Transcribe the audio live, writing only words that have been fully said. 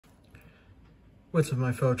What's up,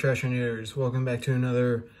 my fellow trashioneers? Welcome back to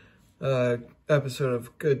another episode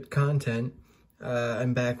of good content.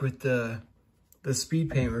 I'm back with the speed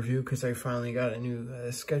paint review because I finally got a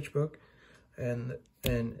new sketchbook, and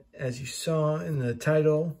as you saw in the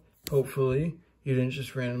title, hopefully you didn't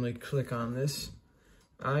just randomly click on this.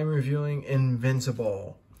 I'm reviewing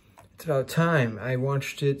Invincible. It's about time. I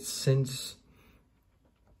watched it since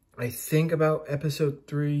I think about episode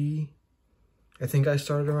 3. I think I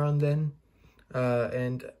started around then.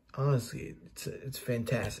 And honestly, it's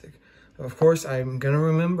fantastic. Of course, I'm going to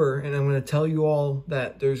remember, and I'm going to tell you all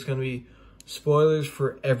that there's going to be spoilers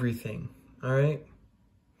for everything, alright?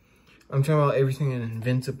 I'm talking about everything in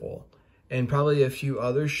Invincible, and probably a few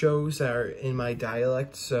other shows that are in my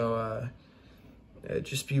dialect, so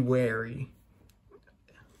just be wary.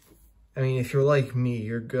 I mean, if you're like me,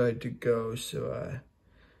 you're good to go, so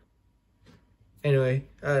anyway,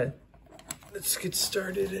 let's get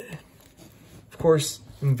started. Of course,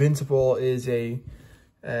 Invincible is a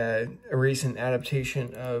recent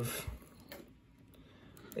adaptation of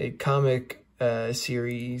a comic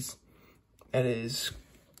series that is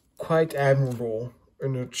quite admirable,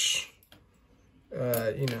 in which, you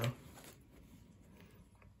know,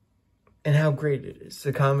 and how great it is.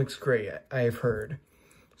 The comic's great, I've heard.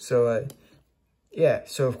 So, yeah,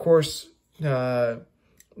 so of course, the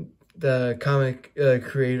comic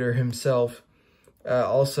creator himself,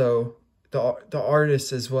 also the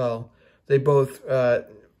artist as well, they both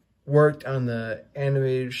worked on the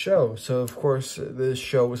animated show, so of course this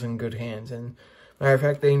show was in good hands, and matter of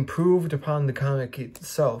fact, they improved upon the comic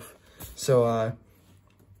itself. So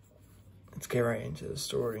let's get right into the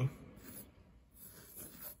story.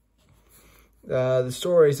 The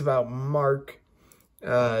story is about Mark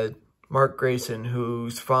Grayson,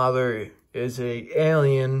 whose father is an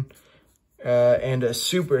alien and a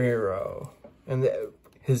superhero, and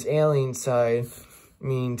his alien side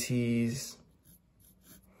means he's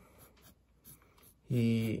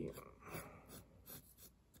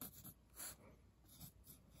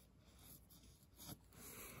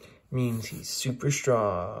super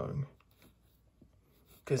strong,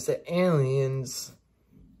 because the aliens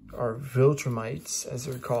are Viltrumites, as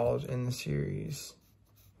they're called in the series.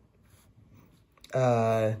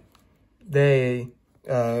 They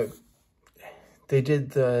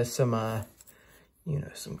did some you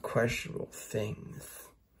know, some questionable things,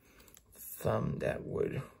 that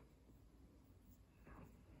would,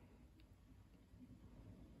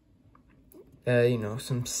 you know,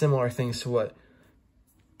 some similar things to what,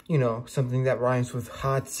 you know, something that rhymes with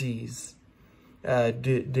Hotsies,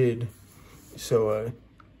 did. So,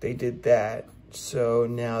 they did that. So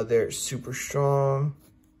now they're super strong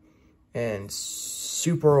and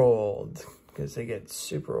super old, because they get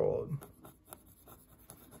super old.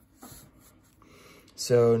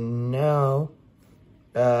 So now,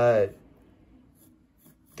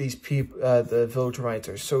 these people, the Viltrumites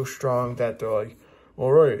are so strong that they're like,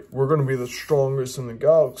 all right, we're going to be the strongest in the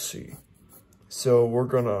galaxy. So we're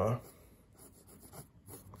going to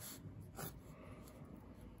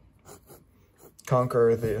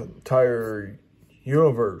conquer the entire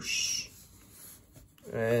universe.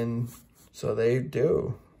 And so they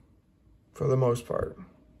do, for the most part.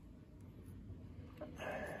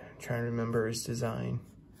 Trying to remember his design.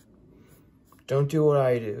 Don't do what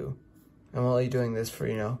I do. I'm only doing this for,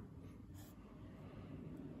 you know,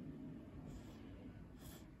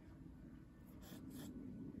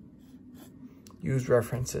 use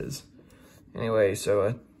references. Anyway,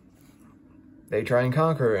 so they try and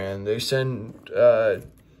conquer, and they send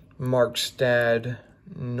Mark's dad,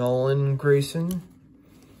 Nolan Grayson,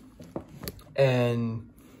 and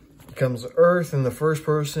he comes to Earth, and the first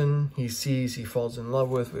person he sees, he falls in love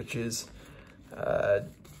with, which is, I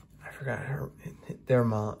forgot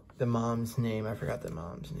the mom's name. I forgot the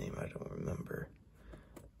mom's name. I don't remember.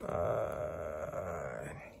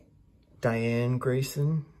 Diane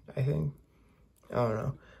Grayson, I think. I don't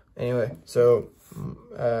know. Anyway, so,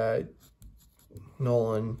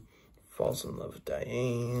 Nolan falls in love with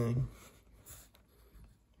Diane.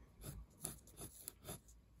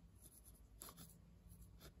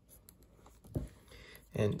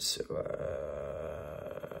 And so,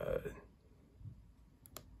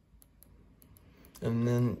 and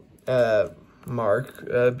then, Mark,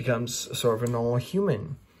 becomes sort of a normal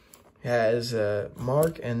human. Has,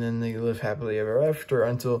 Mark, and then they live happily ever after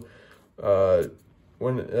until,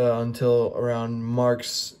 until around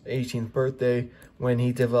Mark's 18th birthday, when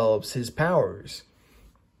he develops his powers.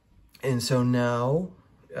 And so now,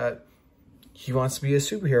 he wants to be a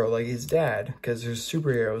superhero like his dad, because there's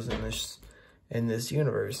superheroes in this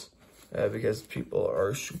universe, because people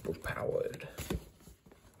are super powered.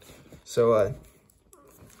 So,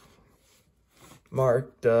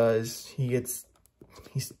 Mark does. He's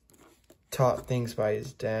taught things by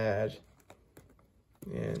his dad.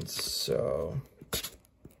 And so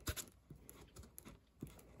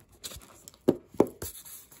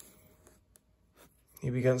he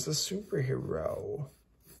becomes a superhero.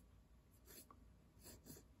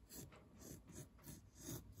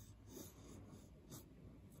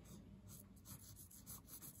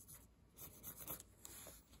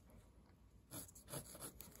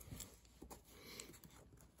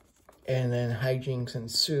 And then hijinks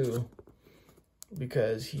ensue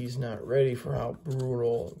because he's not ready for how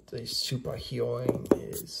brutal the superheroing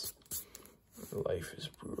is. Life is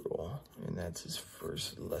brutal, and that's his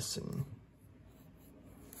first lesson.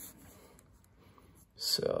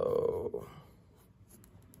 So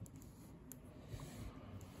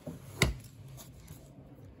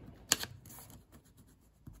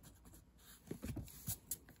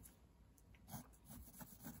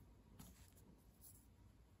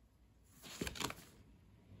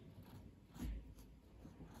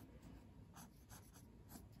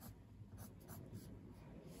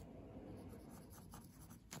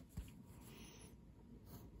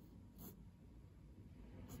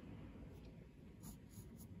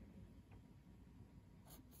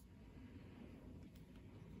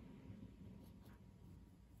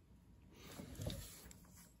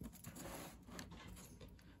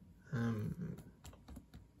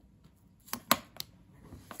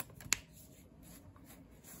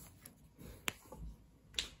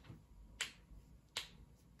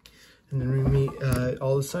and then we meet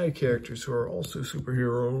all the side characters who are also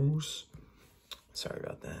superheroes. Sorry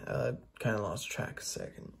about that. Kind of lost track a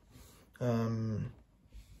second.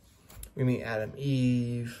 We meet Adam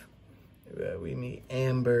Eve. We meet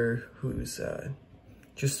Amber, who's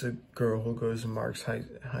just a girl who goes to Mark's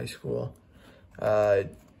high school.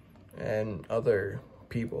 And other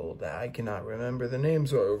people that I cannot remember the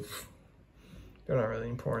names of. They're not really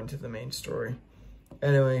important to the main story.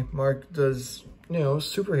 Anyway, Mark does, you know,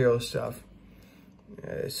 superhero stuff.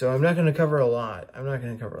 So I'm not going to cover a lot.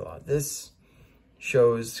 This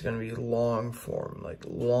show is going to be long form, like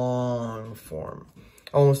long form.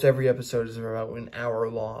 Almost every episode is about an hour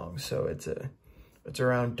long. So it's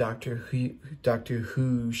around Doctor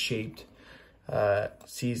Who shaped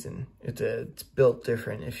season. It's built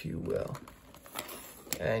different, if you will.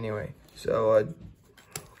 Anyway, so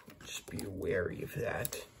just be wary of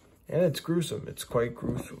that. And it's gruesome. It's quite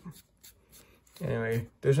gruesome. Anyway,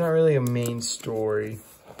 there's not really a main story.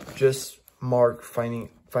 Just Mark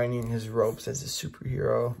finding his ropes as a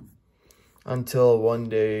superhero. Until one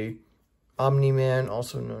day, Omni-Man,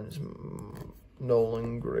 also known as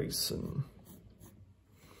Nolan Grayson,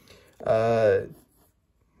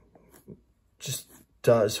 just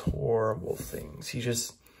does horrible things. He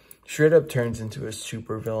just straight up turns into a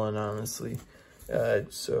supervillain, honestly.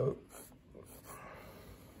 So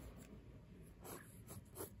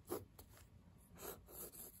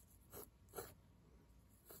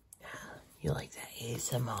you like that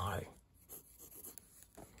ASMR?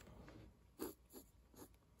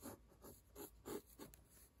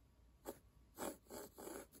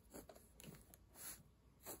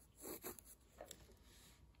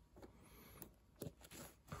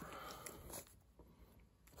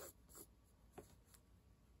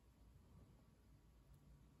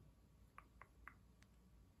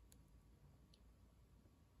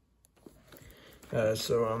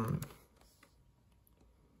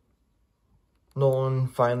 Nolan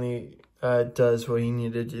finally does what he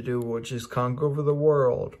needed to do, which is conquer over the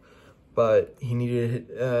world. But he needed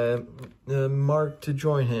Mark to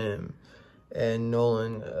join him. And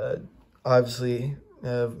Nolan obviously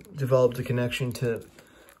developed a connection to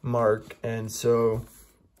Mark. And so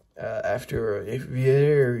after a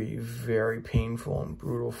very, very painful and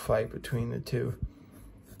brutal fight between the two,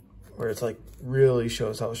 where it's like really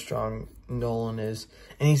shows how strong Nolan is.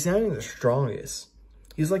 And he's not even the strongest.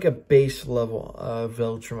 He's like a base level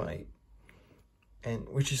Viltrumite. And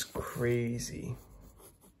which is crazy.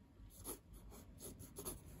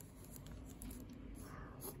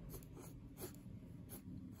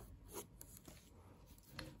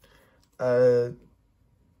 And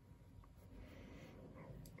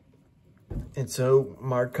so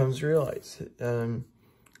Mark comes to realize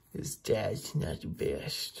his dad's not the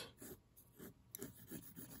best.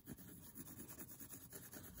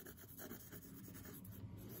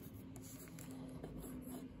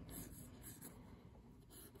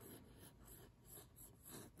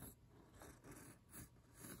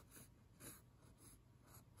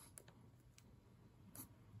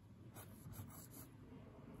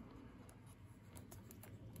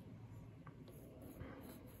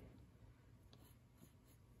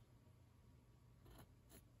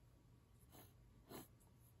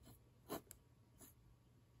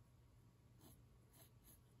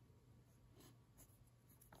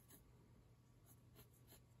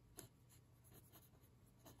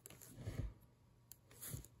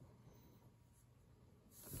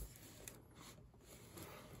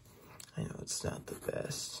 it's not the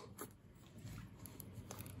best.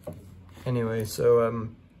 Anyway, so,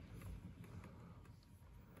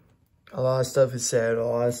 a lot of stuff is said, a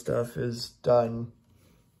lot of stuff is done,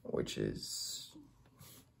 which is,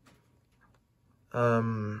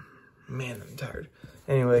 man, I'm tired.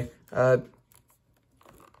 Anyway, blah,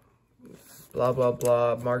 blah,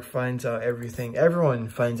 blah. Mark finds out everything. Everyone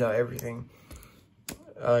finds out everything.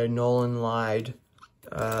 Nolan lied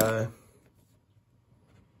about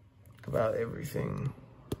everything.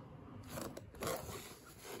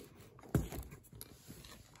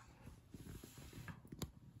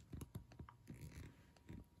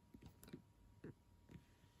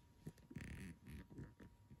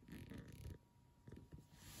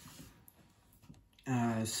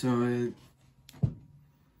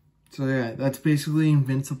 So yeah, that's basically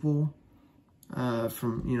Invincible,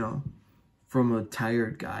 from a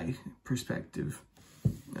tired guy perspective.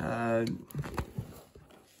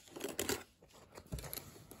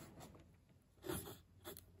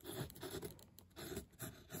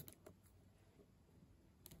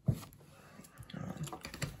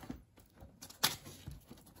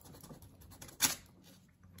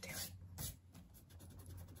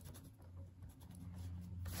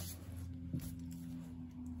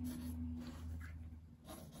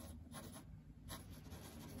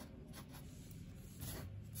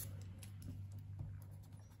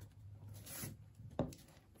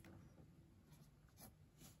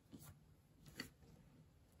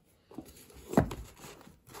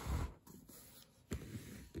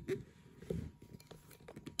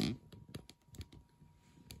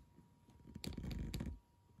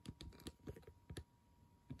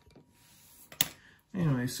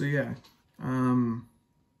 Anyway, so yeah,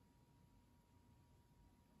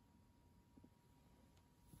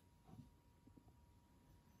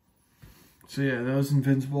 that was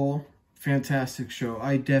Invincible. Fantastic show.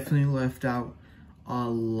 I definitely left out a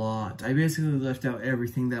lot. I basically left out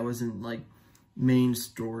everything that wasn't like main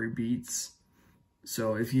story beats.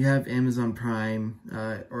 So if you have Amazon Prime,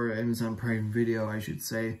 or Amazon Prime Video, I should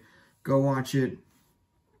say, go watch it.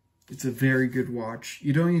 It's a very good watch.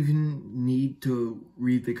 You don't even need to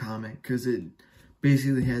read the comic because it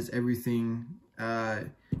basically has everything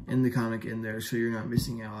in the comic in there, so you're not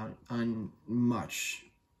missing out on much.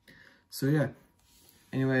 So yeah,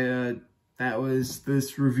 anyway, that was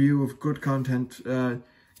this review of good content.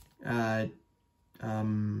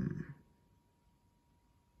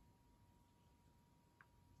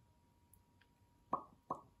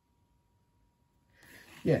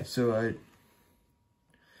 Yeah, so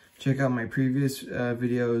check out my previous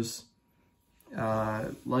videos.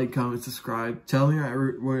 Like, comment, subscribe. Tell me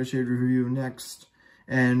what I should review next,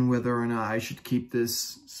 and whether or not I should keep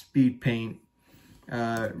this speed paint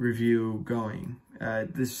review going,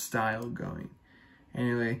 this style going.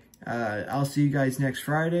 Anyway, I'll see you guys next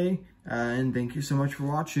Friday, and thank you so much for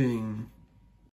watching.